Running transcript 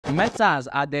Meta has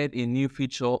added a new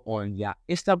feature on their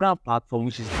Instagram platform,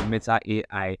 which is the Meta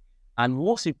AI. And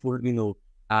most people,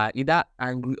 are either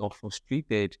angry or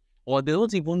frustrated, or they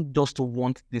don't even just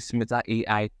want this Meta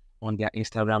AI on their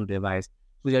Instagram device.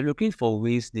 So they're looking for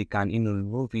ways they can,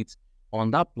 remove it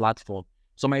on that platform.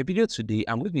 So my video today,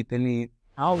 I'm going to be telling you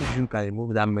how you can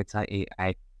remove that Meta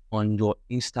AI on your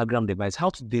Instagram device. How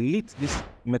to delete this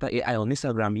Meta AI on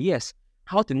Instagram. Yes,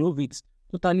 how to remove it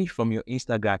totally from your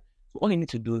Instagram. So all you need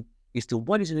to do is to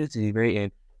watch this video to the very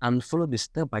end and follow the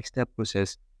step-by-step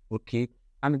process, okay?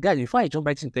 And guys, before I jump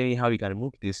right into telling you how you can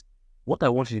remove this, what I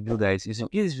want you to do, guys, is to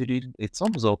give this video a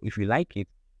thumbs up if you like it,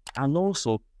 and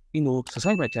also,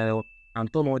 subscribe to my channel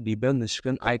and turn on the bell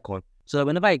notification icon so that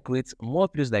whenever I create more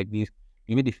videos like this,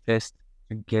 you'll be the first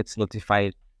to get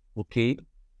notified, okay?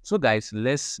 So guys,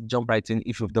 let's jump right in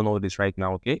if you've done all this right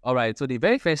now, okay? All right, so the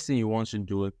very first thing you want to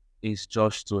do is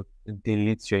just to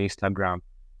delete your Instagram.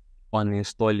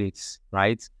 Uninstall it,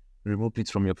 right? Remove it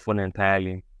from your phone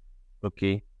entirely,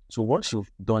 okay? So once you've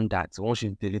done that, once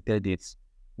you've deleted it,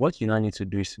 what you now need to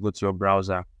do is go to your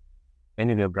browser.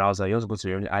 And in your browser, you also go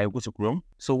to Chrome.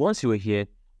 So once you're here,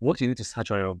 what you need to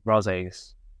search on your browser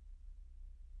is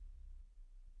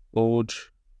old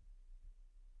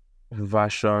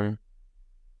version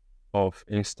of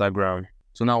Instagram.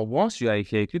 So now once you are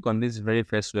here, click on this very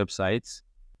first website.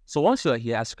 So once you are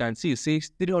here, as you can see, it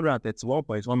says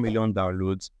 331.1 million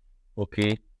downloads.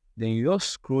 Okay. Then you just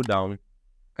scroll down.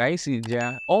 Can you see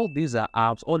there? All these are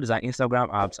apps, all these are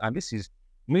Instagram apps, and this is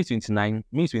May 29,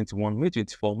 May 21, May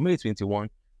 24, May 21,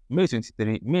 May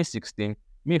 23, May 16,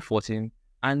 May 14,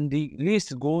 and the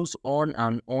list goes on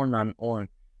and on and on.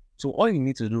 So all you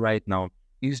need to do right now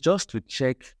is just to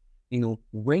check,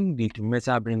 when did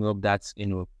Meta bring up that,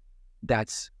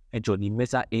 that's actually the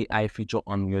Meta AI feature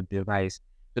on your device.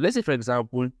 So let's say, for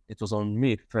example, it was on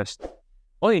May 1st.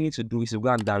 All you need to do is to go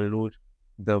and download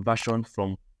the version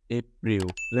from April.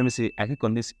 Let me say, I click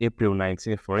on this April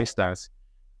 19th, for instance.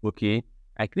 Okay,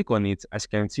 I click on it, as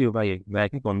you can see over here. I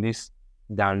click on this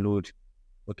download.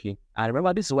 Okay, and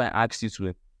remember, this is why I asked you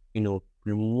to,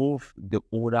 remove the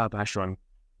older version,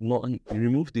 not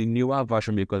remove the newer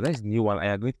version, because that's the new one. I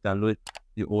am going to download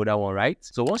the older one, right?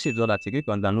 So once you've done that, you click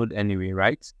on download anyway,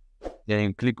 right? Then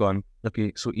you click on,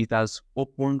 okay, so it has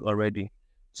opened already.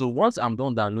 So once I'm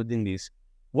done downloading this,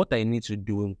 what I need to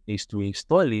do is to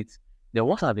install it. Then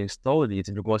once I've installed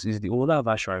it, because it's the older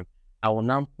version, I will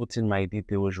now put in my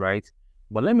details, right?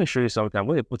 But let me show you something. I'm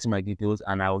going to put in my details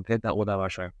and I will get that older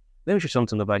version. Let me show you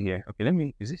something over here.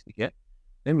 Okay, is this here?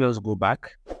 Let me just go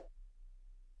back.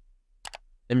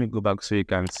 Let me go back so you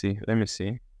can see. Let me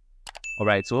see. All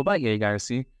right, so over here, you can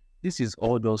see, this is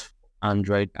all those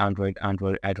Android. I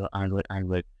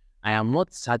am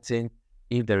not certain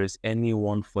if there is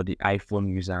anyone for the iPhone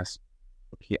users.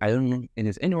 Okay, I don't know if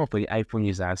there's anyone for the iPhone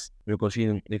users, because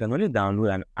they can only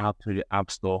download an app to the App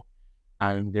Store,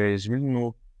 and there is really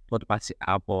no third-party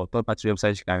app or third-party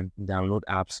website you can download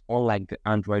apps, unlike the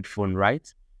Android phone,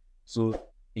 right? So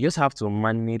you just have to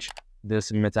manage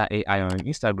this Meta AI on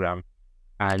Instagram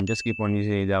and just keep on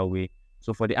using it that way.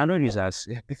 So for the Android users,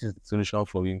 this is the solution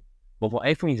for you. But for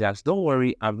iPhone users, don't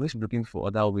worry, I'm just looking for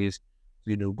other ways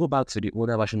to go back to the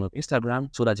older version of Instagram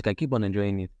so that you can keep on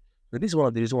enjoying it. So this is one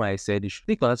of the reasons why I said you should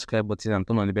click on that subscribe button and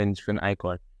turn on the bell notification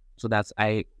icon so that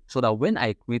when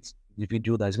I create the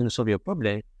video that's going to solve your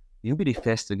problem, you'll be the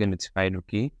first to get notified,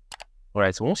 okay?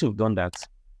 Alright, so once you've done that,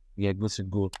 you're good to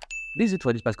go. This is it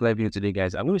for this particular video today,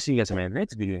 guys. I'm going to see you guys in my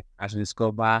next video as we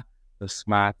discover the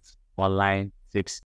smart online tips.